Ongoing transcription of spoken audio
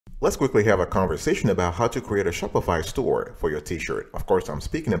Let's quickly have a conversation about how to create a Shopify store for your t-shirt. Of course, I'm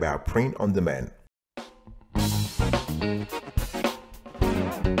speaking about print on demand.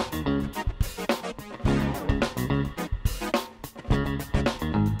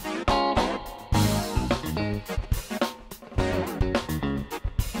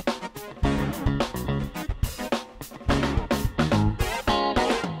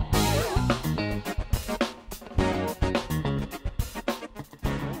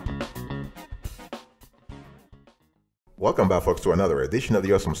 Welcome back, folks, to another edition of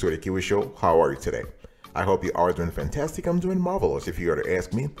the Awesome Studio Kiwi Show. How are you today? I hope you are doing fantastic. I'm doing marvelous. If you were to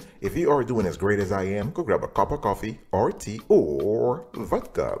ask me, if you are doing as great as I am, go grab a cup of coffee or tea or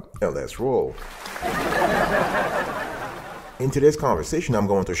vodka and let's roll. In today's conversation, I'm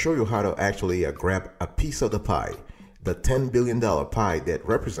going to show you how to actually grab a piece of the pie, the $10 billion pie that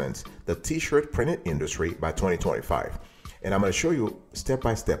represents the t-shirt printing industry by 2025. And I'm going to show you step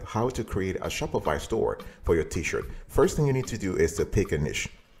by step how to create a Shopify store for your t-shirt. First thing you need to do is to pick a niche.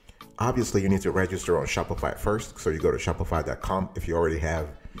 Obviously, you need to register on Shopify first. So you go to shopify.com. If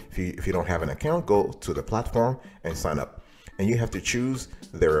you don't have an account, go to the platform and sign up. And you have to choose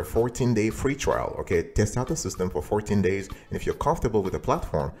their 14-day free trial. Okay, test out the system for 14 days. And if you're comfortable with the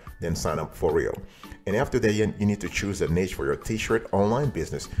platform, then sign up for real. And after that, you need to choose a niche for your t-shirt online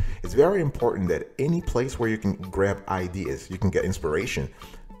business. It's very important that any place where you can grab ideas, you can get inspiration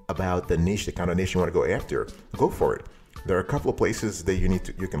about the niche, the kind of niche you want to go after, go for it. There are a couple of places that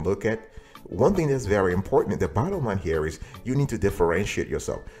you can look at. One thing that's very important, the bottom line here, is you need to differentiate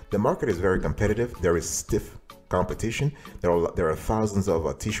yourself. The market is very competitive. There is stiff competition. There are thousands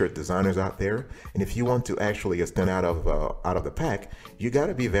of t-shirt designers out there, and if you want to actually stand out of the pack, you got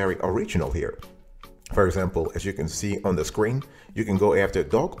to be very original here. For example, as you can see on the screen, you can go after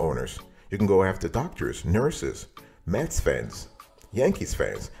dog owners, you can go after doctors, nurses, Mets fans, Yankees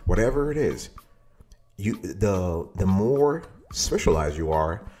fans, whatever it is. The more specialized you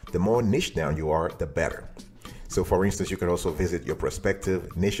are, the more niche down you are, the better. So for instance, you can also visit your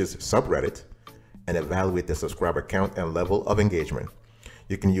prospective niches subreddit and evaluate the subscriber count and level of engagement.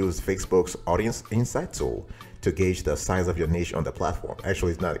 You can use Facebook's audience insight tool to gauge the size of your niche on the platform.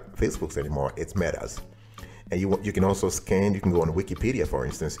 Actually, it's not Facebook's anymore, it's Meta's. And you can also scan, you can go on Wikipedia, for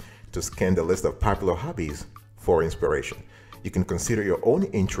instance, to scan the list of popular hobbies for inspiration. You can consider your own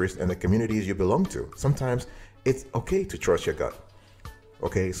interests and the communities you belong to. Sometimes it's okay to trust your gut.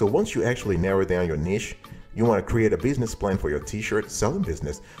 Okay, so once you actually narrow down your niche, you want to create a business plan for your t-shirt selling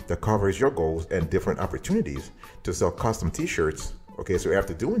business that covers your goals and different opportunities to sell custom t-shirts. Okay, so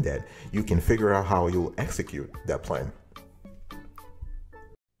after doing that, you can figure out how you'll execute that plan.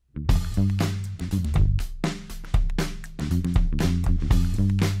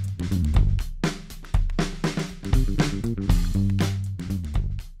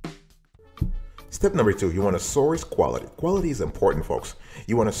 Step number 2, you want to source quality. Quality is important, folks.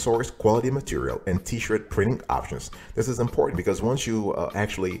 You want to source quality material and t-shirt printing options. This is important because once you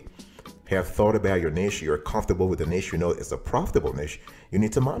actually have thought about your niche, you're comfortable with the niche, you know it's a profitable niche, you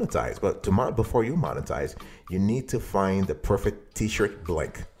need to monetize. But before you monetize, you need to find the perfect t-shirt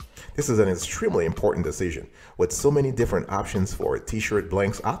blank. This is an extremely important decision. With so many different options for t-shirt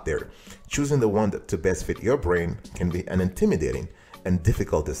blanks out there, choosing the one to best fit your brand can be an intimidating and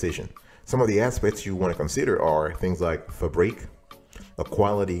difficult decision. Some of the aspects you want to consider are things like fabric, the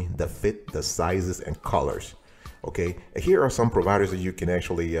quality, the fit, the sizes, and colors. Okay, here are some providers that you can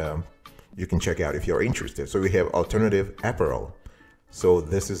actually you can check out if you're interested. So we have Alternative Apparel. So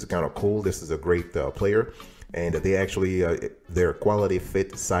this is kind of cool. This is a great player, and they actually their quality,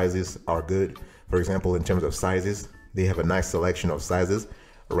 fit, sizes are good. For example, in terms of sizes, they have a nice selection of sizes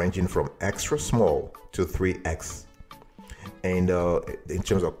ranging from extra small to 3X. And in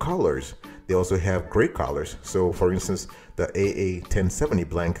terms of colors, they also have great colors. So for instance, the AA 1070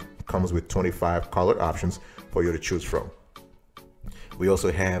 blank comes with 25 color options for you to choose from. We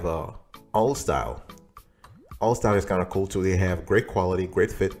also have All Style. All Style is kind of cool too. They have great quality,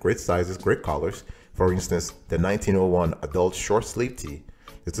 great fit, great sizes, great colors. For instance, the 1901 adult short sleeve tee.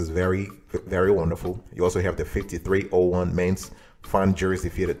 This is very, very wonderful. You also have the 5301 men's fun jersey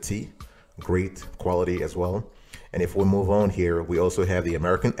fitted tee. Great quality as well. And if we move on here, we also have the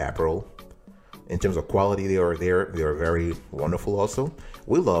American Apparel. In terms of quality, they are very wonderful also.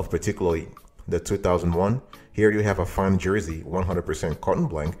 We love particularly the 2001. Here you have a fun jersey, 100% cotton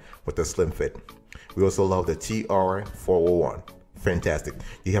blank with a slim fit. We also love the TR401. Fantastic.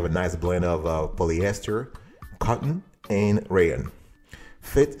 You have a nice blend of polyester, cotton, and rayon.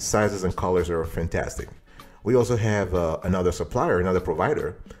 Fit, sizes, and colors are fantastic. We also have another supplier, another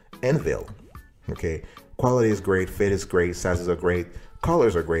provider, Envil. Okay, quality is great, fit is great, sizes are great,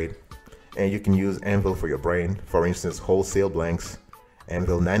 Colors are great, and you can use Anvil for your brand. For instance, wholesale blanks,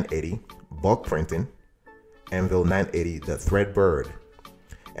 Anvil 980, bulk printing, Anvil 980 the Threadbird,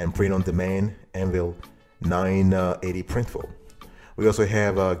 and print on demand, Anvil 980 Printful. We also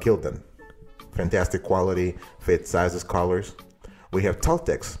have Gildan, fantastic quality, fit, sizes, colors. We have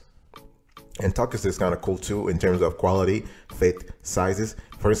Taltex, and Taltex is kind of cool too in terms of quality, fit, sizes.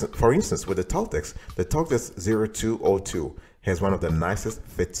 For instance, with the Taltex 0202 has one of the nicest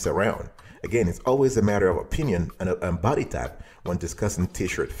fits around. Again, it's always a matter of opinion and body type when discussing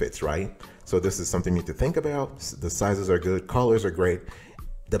t-shirt fits, right? So this is something you need to think about. The sizes are good, colors are great.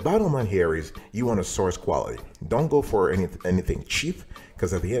 The bottom line here is you want to source quality. Don't go for anything cheap,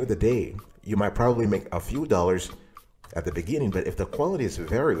 because at the end of the day, you might probably make a few dollars at the beginning, but if the quality is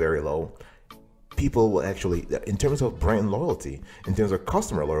very, very low, people will actually, in terms of brand loyalty, in terms of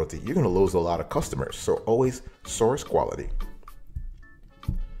customer loyalty, you're going to lose a lot of customers. So always source quality.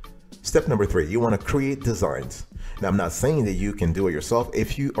 Step number 3, you want to create designs. Now, I'm not saying that you can do it yourself.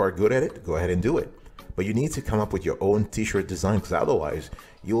 If you are good at it, go ahead and do it. But you need to come up with your own t-shirt design, because otherwise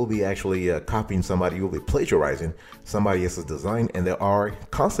you will be actually copying somebody, you will be plagiarizing somebody else's design, and there are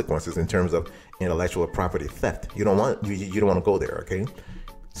consequences in terms of intellectual property theft. You don't want to go there, okay?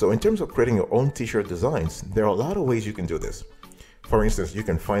 So in terms of creating your own t-shirt designs, there are a lot of ways you can do this. For instance, you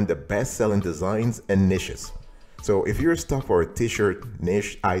can find the best-selling designs and niches. So if you're stuck for t-shirt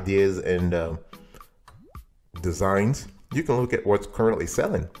niche ideas and designs, you can look at what's currently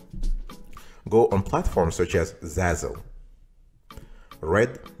selling. Go on platforms such as Zazzle,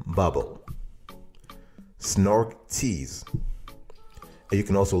 Redbubble, Snork Tees, and you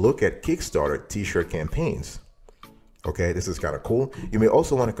can also look at Kickstarter t-shirt campaigns. Okay, this is kind of cool. You may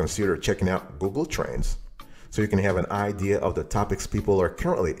also want to consider checking out Google Trends, so you can have an idea of the topics people are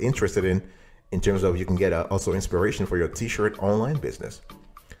currently interested in terms of you can get also inspiration for your t-shirt online business.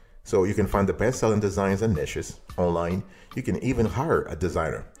 So you can find the best-selling designs and niches online. You can even hire a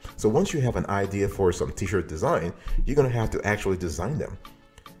designer. So once you have an idea for some t-shirt design, you're going to have to actually design them.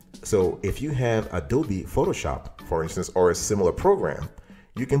 So if you have Adobe Photoshop, for instance, or a similar program,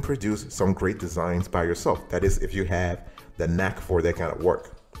 you can produce some great designs by yourself. That is, if you have the knack for that kind of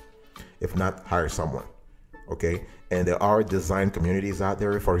work. If not, hire someone. Okay, and there are design communities out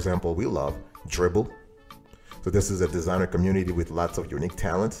there. For example, we love Dribble. So this is a designer community with lots of unique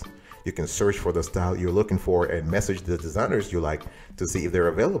talents. You can search for the style you're looking for and message the designers you like to see if they're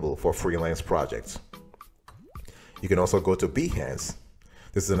available for freelance projects. You can also go to Behance.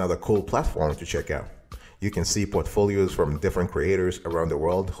 This is another cool platform to check out. You can see portfolios from different creators around the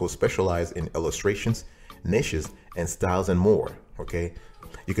world who specialize in illustrations, niches, and styles and more. Okay.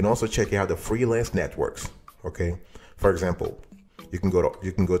 You can also check out the freelance networks. Okay. For example, you can go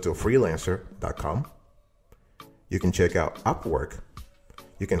to freelancer.com. You can check out Upwork.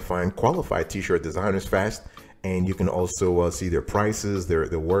 You can find qualified t-shirt designers fast, and you can also see their prices, their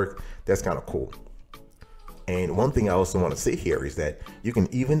work. That's kind of cool. And one thing I also want to say here is that you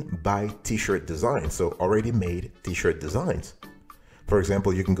can even buy t-shirt designs, so already made t-shirt designs. For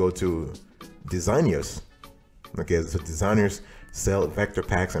example, you can go to Designers. Okay, so designers sell vector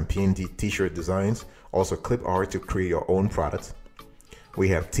packs and PNG t-shirt designs, also clip art to create your own products. We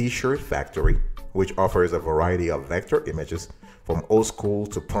have T-Shirt Factory, which offers a variety of vector images from old school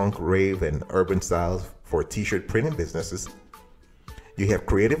to punk, rave, and urban styles for t-shirt printing businesses. You have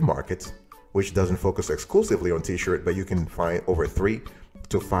Creative Markets, which doesn't focus exclusively on t-shirt, but you can find over 3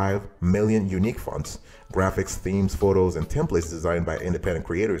 to 5 million unique fonts, graphics, themes, photos, and templates designed by independent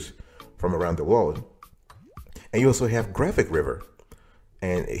creators from around the world. And you also have Graphic River.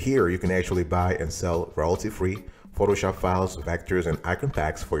 And here you can actually buy and sell royalty-free Photoshop files, vectors, and icon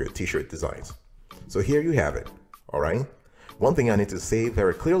packs for your t-shirt designs. So here you have it, all right? One thing I need to say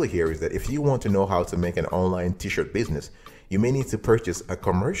very clearly here is that if you want to know how to make an online t-shirt business, you may need to purchase a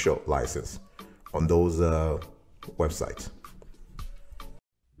commercial license on those websites.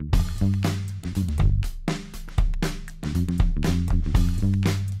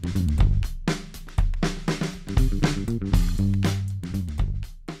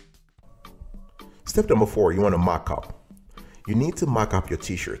 Step number 4, you want to mock up. You need to mock up your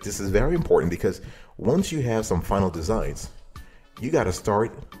t-shirt. This is very important because once you have some final designs, you got to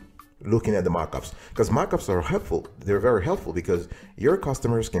start looking at the mock-ups, because mock-ups are helpful. They're very helpful because your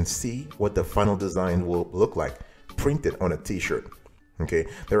customers can see what the final design will look like printed on a t-shirt. Okay,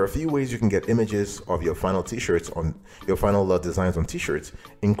 there are a few ways you can get images of your final t-shirts on your final designs on t-shirts,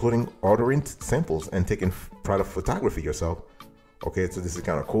 including ordering samples and taking product photography yourself. Okay, so this is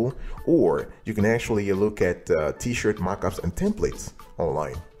kind of cool. Or you can actually look at t-shirt mock-ups and templates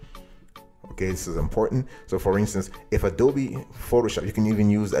online. Okay, this is important. So for instance, if Adobe Photoshop, you can even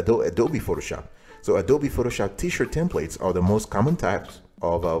use Adobe Photoshop. So Adobe Photoshop t-shirt templates are the most common types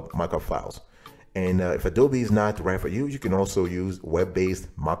of mockup files. And if Adobe is not right for you, you can also use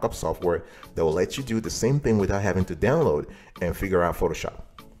web-based mockup software that will let you do the same thing without having to download and figure out Photoshop.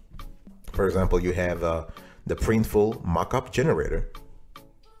 For example, you have the Printful mockup generator.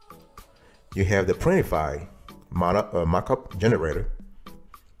 You have the Printify mockup generator.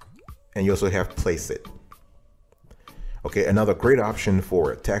 And you also have Placeit. Okay, another great option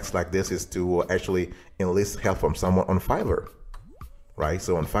for text like this is to actually enlist help from someone on Fiverr, right?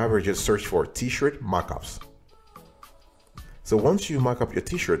 So on Fiverr, just search for t-shirt mockups. So once you mock up your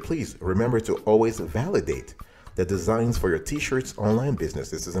t-shirt, please remember to always validate the designs for your t-shirts online business.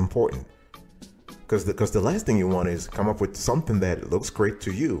 This is important because the last thing you want is come up with something that looks great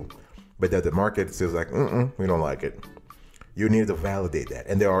to you, but that the market says like, we don't like it. You need to validate that.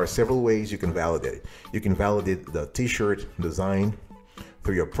 And there are several ways you can validate it. You can validate the t-shirt design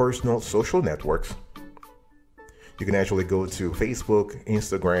through your personal social networks. You can actually go to Facebook,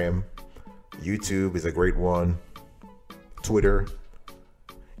 Instagram, YouTube is a great one, Twitter.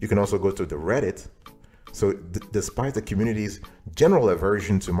 You can also go to the Reddit. So despite the community's general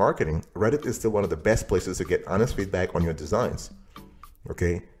aversion to marketing, Reddit is still one of the best places to get honest feedback on your designs.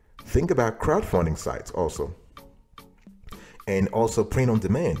 Okay, think about crowdfunding sites also. And also print on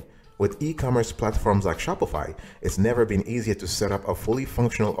demand. With e-commerce platforms like Shopify, it's never been easier to set up a fully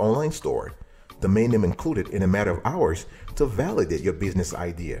functional online store, domain name included, in a matter of hours to validate your business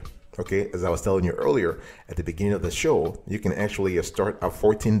idea. Okay, as I was telling you earlier at the beginning of the show, you can actually start a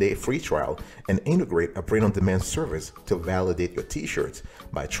 14-day free trial and integrate a print on demand service to validate your t-shirts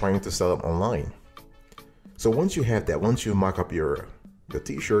by trying to sell them online. So once you have that, once you mock up your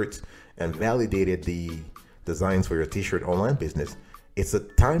t-shirts and validated the designs for your t-shirt online business, it's a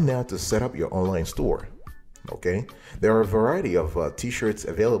time now to set up your online store. Okay, there are a variety of t-shirts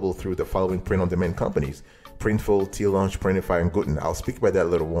available through the following print-on-demand companies: Printful, T-Launch, Printify, and Gooden. I'll speak about that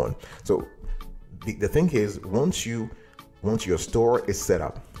later on. So the thing is, once your store is set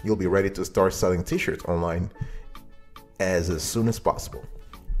up, you'll be ready to start selling t-shirts online as soon as possible.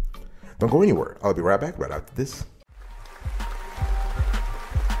 Don't go anywhere. I'll be right back right after this.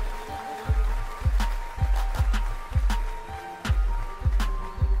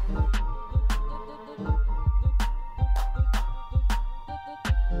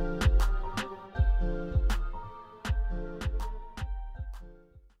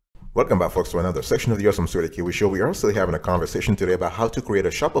 Welcome back, folks, to another section of the Awesome Sweetie Kiwi Show. We are still having a conversation today about how to create a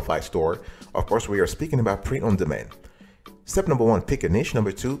Shopify store. Of course, we are speaking about print on demand. Step number 1, pick a niche.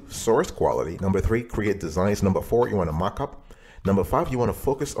 Number 2, source quality. Number 3, create designs. Number 4, you want to mock up. Number 5, you want to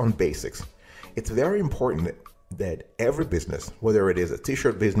focus on basics. It's very important that every business, whether it is a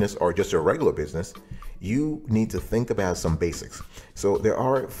t-shirt business or just a regular business, you need to think about some basics. So there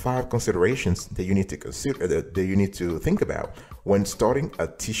are 5 considerations that you need to consider, that you need to think about when starting a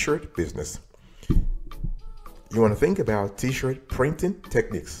t-shirt business. You want to think about t-shirt printing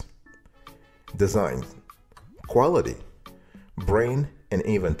techniques, design, quality, brand, and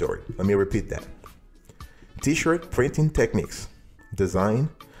inventory. Let me repeat that. T-shirt printing techniques, design,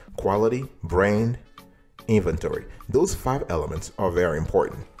 quality, brand, inventory. Those 5 elements are very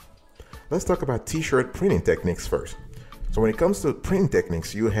important. Let's talk about t-shirt printing techniques first. So when it comes to printing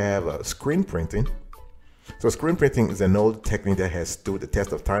techniques, you have screen printing. So screen printing is an old technique that has stood the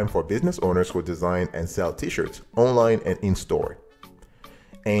test of time for business owners who design and sell t-shirts online and in store.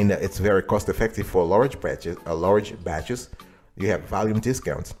 And it's very cost effective for large batches. You have volume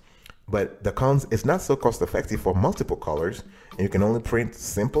discounts. But the cons, it's not so cost effective for multiple colors, and you can only print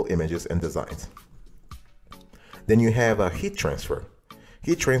simple images and designs. Then you have a heat transfer.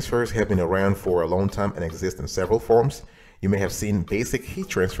 Heat transfers have been around for a long time and exist in several forms. You may have seen basic heat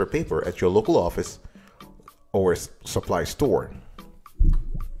transfer paper at your local office or supply store.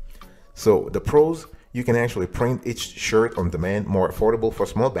 So the pros, you can actually print each shirt on demand, more affordable for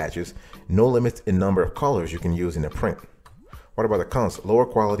small batches, no limit in number of colors you can use in a print. What about the cons? Lower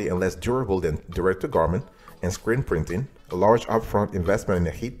quality and less durable than direct-to-garment and screen printing, a large upfront investment in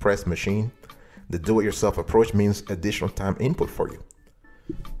a heat press machine. The do-it-yourself approach means additional time input for you.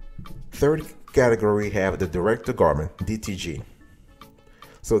 Third category have the direct-to-garment, DTG.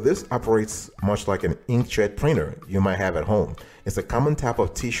 So this operates much like an inkjet printer you might have at home. It's a common type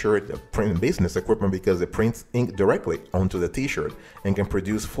of t-shirt print business equipment because it prints ink directly onto the t-shirt and can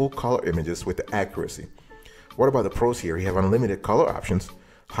produce full color images with accuracy. What about the pros here? You have unlimited color options,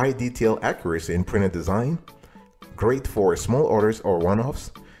 high detail accuracy in printed design, great for small orders or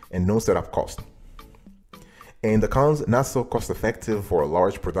one-offs, and no setup cost. And the cons, not so cost effective for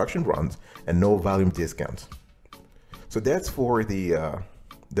large production runs and no volume discounts. So that's for the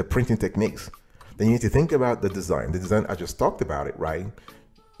printing techniques. Then you need to think about the design. The design, I just talked about it, right?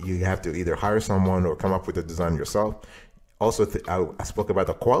 You have to either hire someone or come up with the design yourself. Also, I spoke about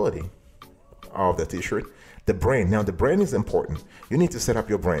the quality of the t-shirt. The brand. Now, the brand is important. You need to set up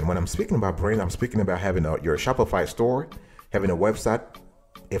your brand. When I'm speaking about brand, I'm speaking about having your Shopify store, having a website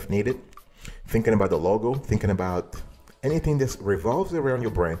if needed, thinking about the logo, thinking about anything that revolves around your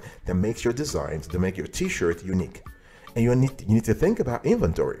brand that makes your designs, that make your t-shirt unique. And you need to think about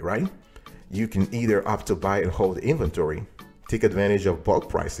inventory, right? You can either opt to buy and hold inventory, take advantage of bulk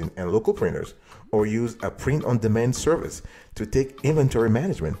pricing and local printers, or use a print-on-demand service to take inventory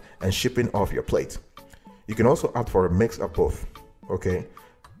management and shipping off your plate. You can also opt for a mix of both, okay?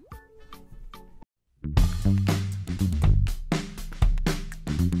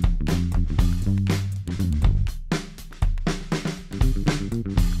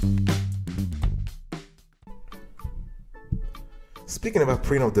 Speaking about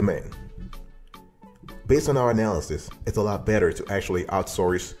print-on-demand, based on our analysis, it's a lot better to actually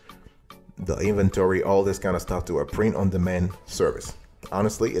outsource the inventory, all this kind of stuff, to a print-on-demand service.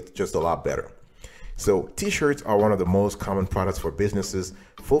 Honestly, it's just a lot better. So t-shirts are one of the most common products for businesses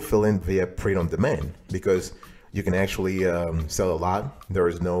fulfilling via print-on-demand because you can actually sell a lot. There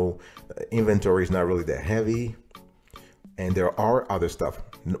is no inventory, is not really that heavy, and there are other stuff.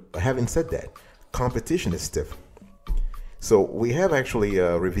 Having said that, competition is stiff. So we have actually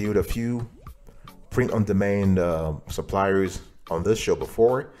reviewed a few print-on-demand suppliers on this show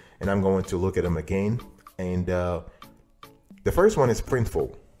before, and I'm going to look at them again. And the first one is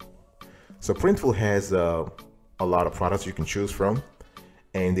Printful. So Printful has a lot of products you can choose from,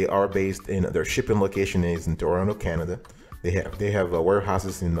 and they are based in, their shipping location is in Toronto, Canada. They have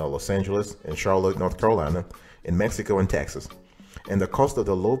warehouses in Los Angeles, in Charlotte, North Carolina, in Mexico and Texas. And the cost of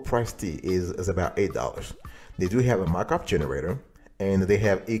the low price tee is about $8. They do have a markup generator, and they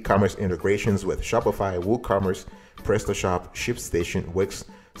have e-commerce integrations with Shopify, WooCommerce, PrestaShop, ShipStation, Wix,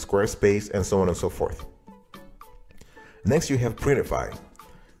 Squarespace, and so on and so forth. Next, you have Printify.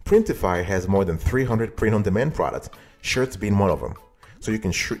 Printify has more than 300 print-on-demand products, shirts being one of them. So you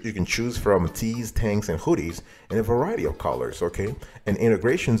can choose from tees, tanks, and hoodies in a variety of colors, okay? And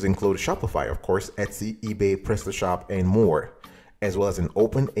integrations include Shopify, of course, Etsy, eBay, PrestaShop, and more, as well as an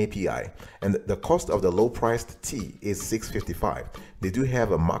open API. And the cost of the low-priced tee is $6.55. They do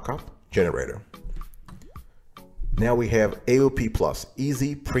have a mock-up generator. Now we have AOP Plus,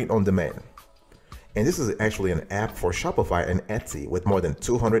 Easy Print on Demand. And this is actually an app for Shopify and Etsy with more than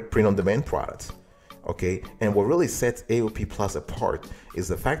 200 print-on-demand products. Okay, and what really sets AOP Plus apart is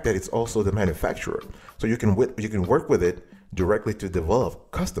the fact that it's also the manufacturer. So you can work with it directly to develop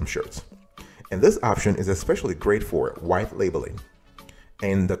custom shirts. And this option is especially great for white labeling.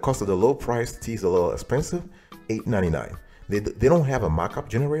 And the cost of the low price tee is a little expensive, $8.99. They don't have a mock-up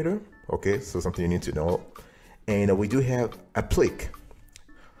generator, okay, so something you need to know. And we do have Applique.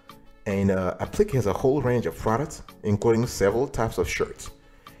 And Applique has a whole range of products, including several types of shirts.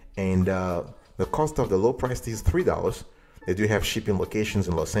 And the cost of the low price tee is $3. They do have shipping locations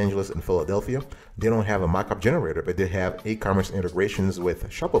in Los Angeles and Philadelphia. They don't have a mock-up generator, but they have e-commerce integrations with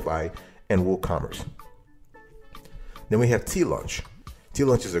Shopify and WooCommerce. Then we have T-Launch.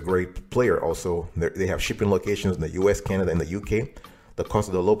 T-Launch is a great player also. They have shipping locations in the US, Canada, and the UK. The cost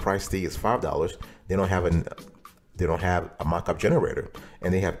of the low price tee is $5. They don't have a mock-up generator,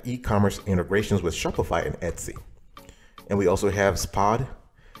 and they have e-commerce integrations with Shopify and Etsy. And we also have Spod.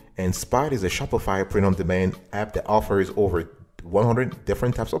 And Spot is a Shopify print-on-demand app that offers over 100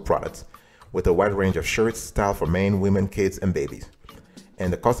 different types of products with a wide range of shirts, style for men, women, kids, and babies.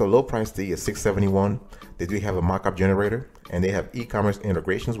 And the cost of low price tee is $6.71. They do have a mock-up generator, and they have e-commerce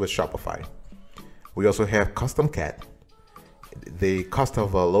integrations with Shopify. We also have Custom Cat. The cost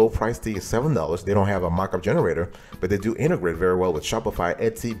of a low price tee is $7. They don't have a mock-up generator, but they do integrate very well with Shopify,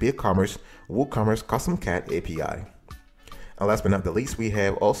 Etsy, BigCommerce, WooCommerce, Custom Cat API. And last but not the least, we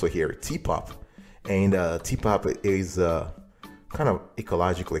have also here T-Pop. And T-Pop is kind of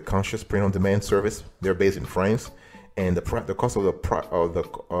ecologically conscious print-on-demand service. They're based in France, and the cost of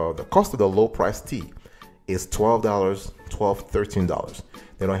the low price tee is $12, $13.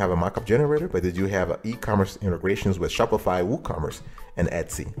 They don't have a mock-up generator, but they do have e-commerce integrations with Shopify, WooCommerce, and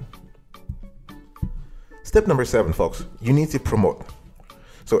Etsy. Step number 7, folks, you need to promote.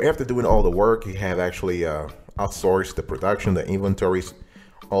 So after doing all the work, you have actually outsourced the production, the inventories,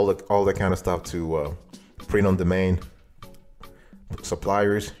 all that kind of stuff to print-on-demand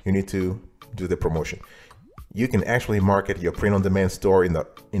suppliers. You need to do the promotion. You can actually market your print-on-demand store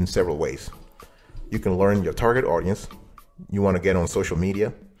in several ways. You can learn your target audience. You want to get on social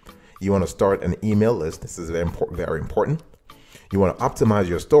media. You want to start an email list. This is very important. You want to optimize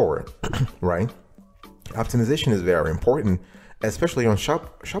your store, right? Optimization is very important, especially on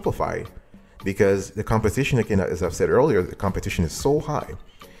Shopify, because the competition, again, as I've said earlier, the competition is so high.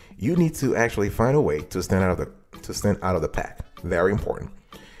 You need to actually find a way to stand out of the pack. Very important.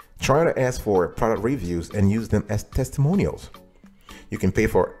 Try to ask for product reviews and use them as testimonials. You can pay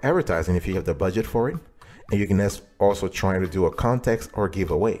for advertising if you have the budget for it, and you can also try to do a contest or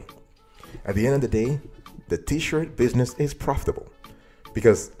giveaway. At the end of the day, the t-shirt business is profitable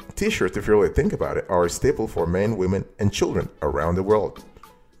because t-shirts, if you really think about it, are a staple for men, women, and children around the world.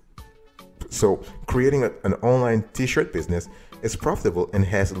 So creating an online t-shirt business is profitable and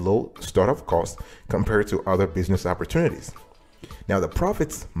has low startup costs compared to other business opportunities. Now, the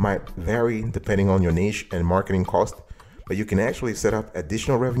profits might vary depending on your niche and marketing cost, but you can actually set up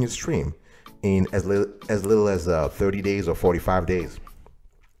additional revenue stream in as little as 30 days or 45 days.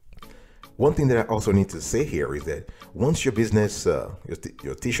 One thing that I also need to say here is that once your business,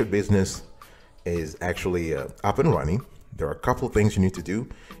 your t-shirt business is actually up and running, there are a couple of things you need to do.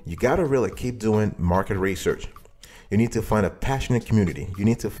 You got to really keep doing market research. You need to find a passionate community. You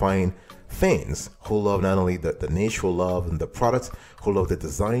need to find fans who love not only the niche, who love the products, who love the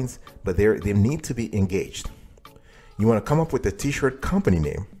designs, but they need to be engaged. You want to come up with a t-shirt company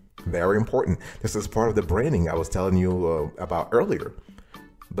name. Very important. This is part of the branding I was telling you about earlier.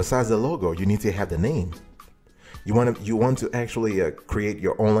 Besides the logo, you need to have the name. You want to actually create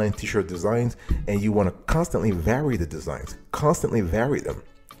your online t-shirt designs, and you want to constantly vary the designs, constantly vary them,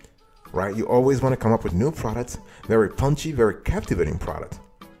 right? You always want to come up with new products, very punchy, very captivating products.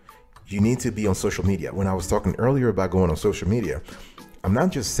 You need to be on social media. When I was talking earlier about going on social media, I'm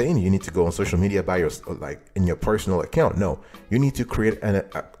not just saying you need to go on social media by in your personal account. No, you need to create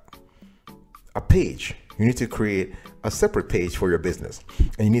a page. You need to create a separate page for your business,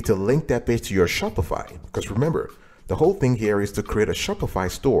 and you need to link that page to your Shopify, because remember, the whole thing here is to create a Shopify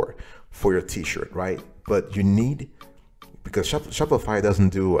store for your t-shirt, right? But you need, because Shopify doesn't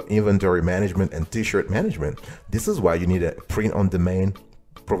do inventory management and t-shirt management, this is why you need a print-on-demand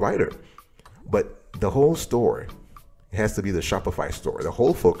provider. But the whole store has to be the Shopify store. The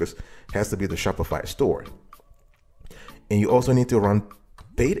whole focus has to be the Shopify store. And you also need to run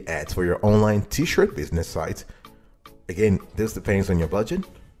paid ads for your online t-shirt business sites. Again, this depends on your budget.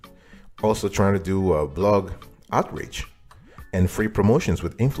 Also trying to do blog outreach and free promotions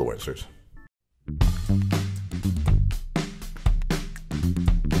with influencers.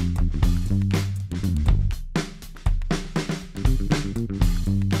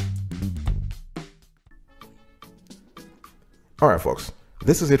 All right, folks,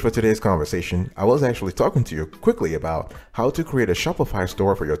 this is it for today's conversation. I was actually talking to you quickly about how to create a Shopify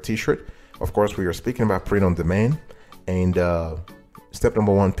store for your t-shirt. Of course, we are speaking about print on demand. And step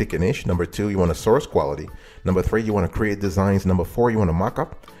number 1, pick a niche. Number 2, you want to source quality. Number 3, you want to create designs. Number 4, you want to mock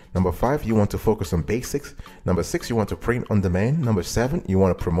up. Number 5, you want to focus on basics. Number 6, you want to print on demand. Number 7, you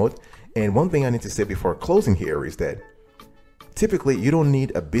want to promote. And one thing I need to say before closing here is that typically you don't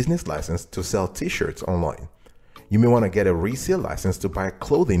need a business license to sell t-shirts online. You may want to get a resale license to buy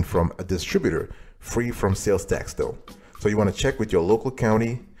clothing from a distributor free from sales tax though. So you want to check with your local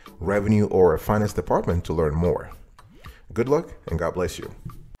county, revenue, or finance department to learn more. Good luck and God bless you.